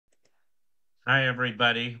Hi,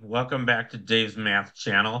 everybody. Welcome back to Dave's Math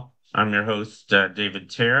Channel. I'm your host, David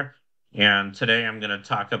Tear, and today I'm going to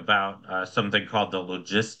talk about something called the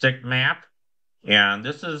Logistic Map. And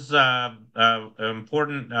this is an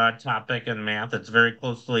important topic in math. It's very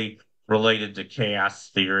closely related to chaos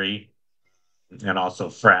theory and also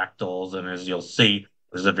fractals. And as you'll see,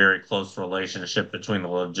 there's a very close relationship between the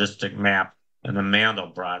Logistic Map and the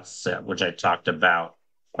Mandelbrot set, which I talked about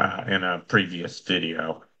in a previous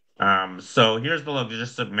video. So here's the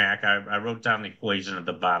logistic map. I wrote down the equation at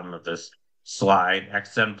the bottom of this slide.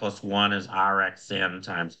 Xn plus 1 is Rxn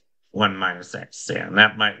times 1 minus Xn.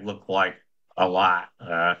 That might look like a lot,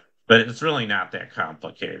 but it's really not that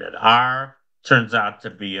complicated. R turns out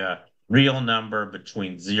to be a real number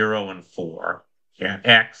between 0 and 4. And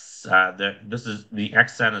X, this is the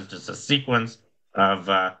Xn is just a sequence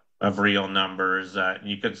of real numbers.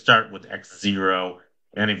 You could start with X0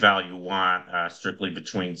 any value you want, strictly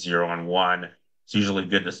between 0 and 1. It's usually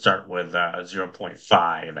good to start with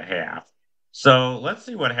 0.5 and a half. So let's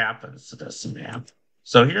see what happens to this map.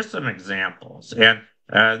 So here's some examples. And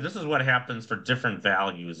this is what happens for different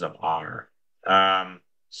values of R.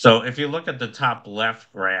 So if you look at the top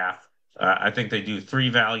left graph, I think they do 3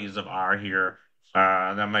 values of R here.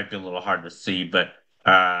 That might be a little hard to see, but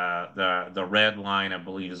the red line, I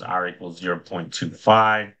believe, is R equals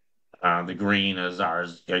 0.25. The green is R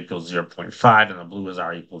equals 0.5, and the blue is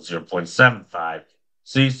R equals 0.75.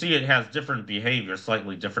 So you see it has different behavior,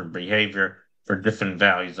 slightly different behavior for different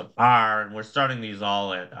values of R. And we're starting these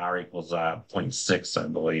all at R equals 0.6, I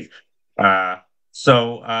believe.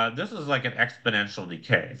 So this is like an exponential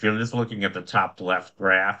decay. If you're just looking at the top left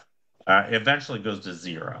graph, it eventually goes to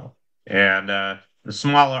 0. And the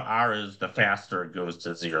smaller R is, the faster it goes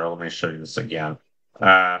to 0. Let me show you this again.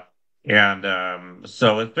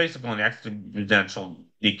 So it's basically an exponential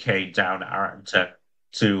decay down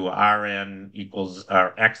to Rn equals,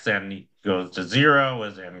 or Xn goes to 0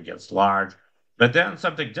 as n gets large. But then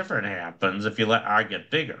something different happens if you let R get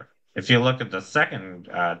bigger. If you look at the second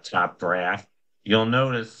top graph, you'll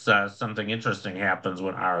notice something interesting happens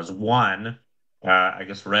when R is 1. I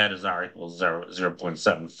guess red is R equals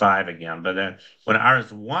 0.75 again. But then when R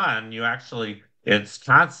is 1, it's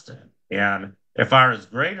constant. And if R is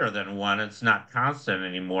greater than 1, it's not constant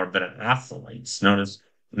anymore, but it oscillates.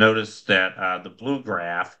 Notice that the blue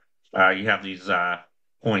graph, you have these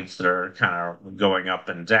points that are kind of going up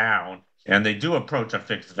and down, and they do approach a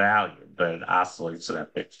fixed value, but it oscillates to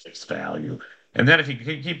that fixed value. And then if you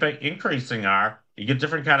keep increasing R, you get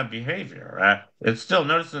different kind of behavior. It's still,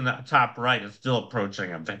 notice in the top right, it's still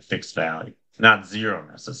approaching a fixed value, not 0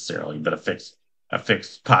 necessarily, but a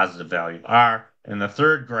fixed positive value R. In the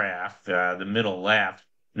third graph, the middle left,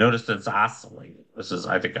 notice that it's oscillating. This is,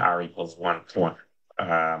 I think, R equals 1 point.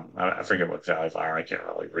 I forget what value of R, I can't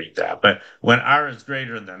really read that. But when R is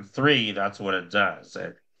greater than 3, that's what it does.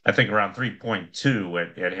 I think around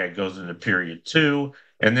 3.2, it goes into period 2.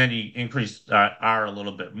 And then you increase R a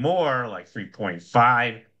little bit more, like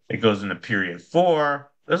 3.5. It goes into period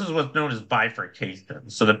 4. This is what's known as bifurcation.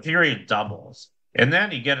 So the period doubles. And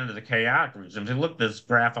then you get into the chaotic region. If you look at this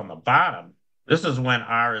graph on the bottom, this is when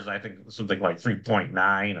R is, I think, something like 3.9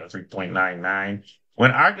 or 3.99.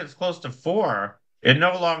 When R gets close to 4, it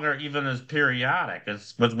no longer even is periodic.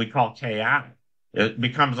 It's what we call chaotic. It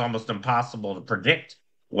becomes almost impossible to predict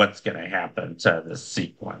what's going to happen to this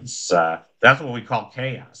sequence. That's what we call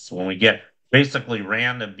chaos, when we get basically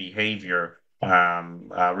random behavior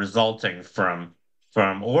resulting from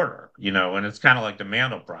order, and it's kind of like the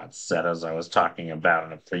Mandelbrot set, as I was talking about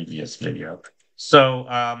in a previous video. So,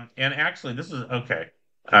 and actually, this is okay.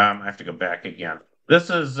 I have to go back again. This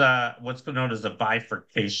is what's known as a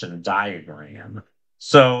bifurcation diagram.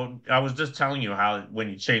 So I was just telling you how when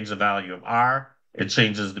you change the value of R, it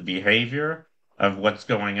changes the behavior of what's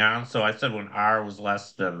going on. So I said when R was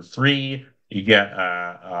less than 3, you get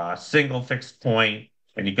a single fixed point,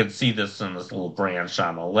 and you can see this in this little branch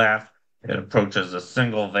on the left. It approaches a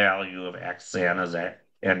single value of Xn as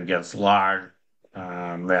n gets large.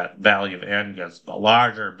 That value of n gets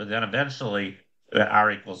larger, but then eventually at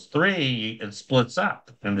R equals 3, it splits up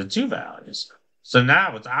into 2 values. So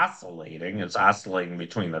now it's oscillating. It's oscillating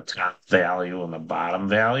between the top value and the bottom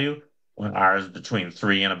value when R is between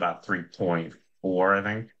 3 and about 3.4, I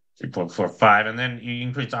think, 3.45. And then you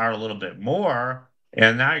increase R a little bit more,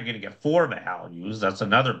 and now you're going to get 4 values. That's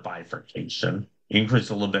another bifurcation. You increase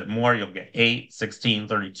a little bit more, you'll get 8, 16,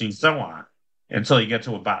 32, so on, until you get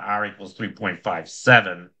to about R equals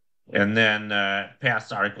 3.57. And then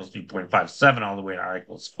past R equals 3.57 all the way to R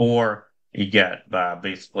equals 4, you get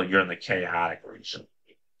basically you're in the chaotic region.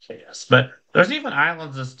 Chaos. But there's even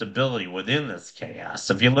islands of stability within this chaos.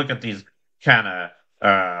 If you look at these kind of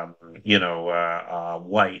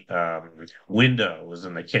white windows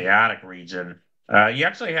in the chaotic region. You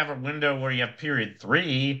actually have a window where you have period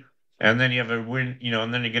three, and then you have and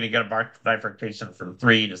then you're going to get a bifurcation from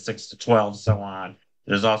 3 to 6 to 12, so on.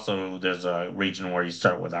 There's a region where you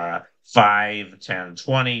start with 5, 10,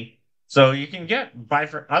 20. So you can get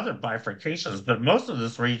other bifurcations, but most of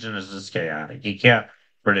this region is just chaotic. You can't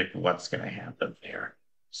predict what's going to happen there.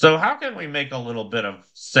 So how can we make a little bit of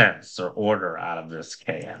sense or order out of this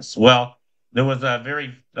chaos? Well, there was a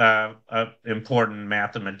very important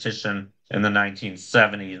mathematician in the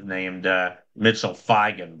 1970s named Mitchell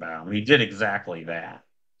Feigenbaum. He did exactly that.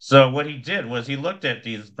 So what he did was he looked at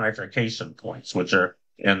these bifurcation points, which are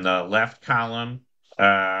in the left column.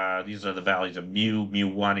 These are the values of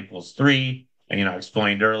mu1 equals 3. And, I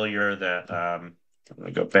explained earlier that, I'm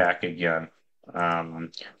going to go back again.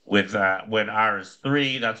 With when R is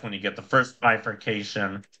 3, that's when you get the first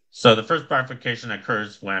bifurcation. So the first bifurcation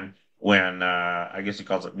occurs when I guess he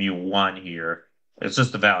calls it mu1 here. It's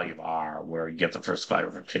just the value of R where you get the first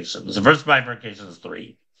bifurcation. The first bifurcation is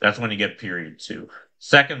 3. That's when you get period 2.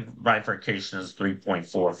 Second bifurcation is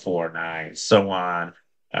 3.449, so on.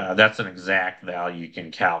 That's an exact value you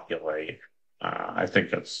can calculate. I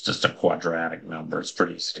think it's just a quadratic number. It's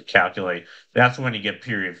pretty easy to calculate. That's when you get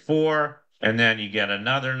period 4, and then you get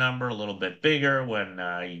another number a little bit bigger when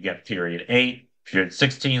you get period 8, period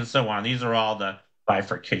 16, and so on. These are all the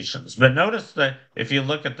bifurcations. But notice that if you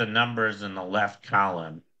look at the numbers in the left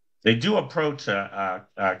column, they do approach a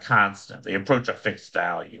constant. They approach a fixed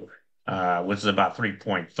value, which is about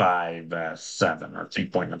 3.57 or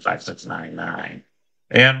 3.5699.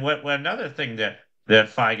 And another thing that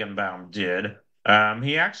Feigenbaum did,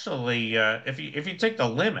 he actually, if you take the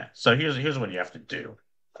limit, so here's what you have to do.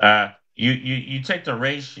 You take the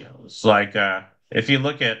ratios, like if you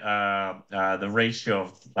look at the ratio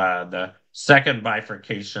of the second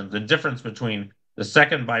bifurcation, the difference between the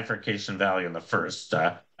second bifurcation value and the first,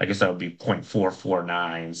 I guess that would be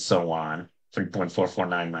 0.449, so on,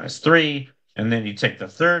 3.449 minus 3. And then you take the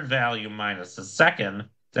third value minus the second,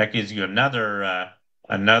 that gives you another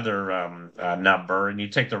number, and you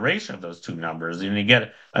take the ratio of those two numbers, and you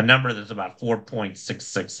get a number that's about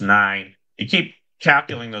 4.669. You keep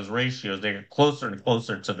calculating those ratios, they get closer and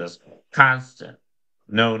closer to this constant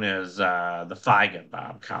known as the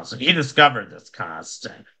Feigenbaum constant. He discovered this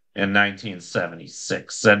constant in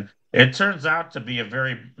 1976, and it turns out to be a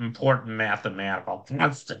very important mathematical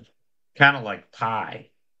constant, kind of like pi.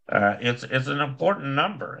 It's an important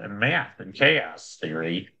number in math and chaos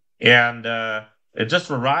theory, and it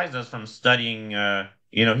just arises from studying.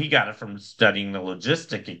 He got it from studying the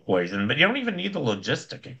logistic equation, but you don't even need the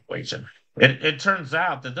logistic equation. It turns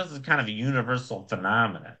out that this is kind of a universal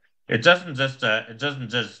phenomenon. It doesn't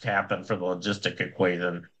just happen for the logistic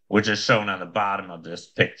equation, which is shown on the bottom of this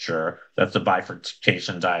picture. That's the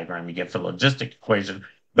bifurcation diagram you get for the logistic equation.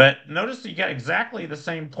 But notice you get exactly the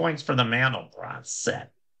same points for the Mandelbrot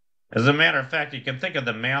set. As a matter of fact, you can think of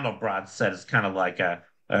the Mandelbrot set as kind of like a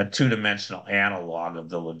two-dimensional analog of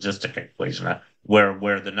the logistic equation,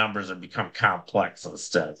 where the numbers have become complex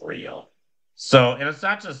instead of real. So, and it's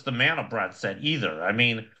not just the Mandelbrot set either. I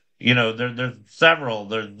mean, there's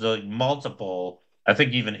multiple, I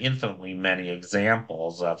think even infinitely many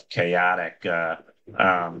examples of chaotic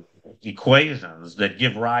equations that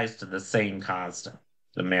give rise to the same constant,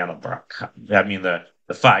 the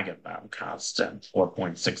the Feigenbaum constant,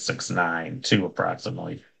 4.6692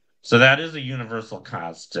 approximately. So that is a universal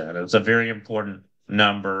constant. It's a very important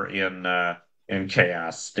number in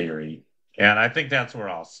chaos theory. And I think that's where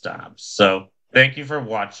I'll stop. So thank you for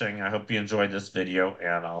watching. I hope you enjoyed this video,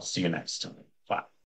 and I'll see you next time. Bye.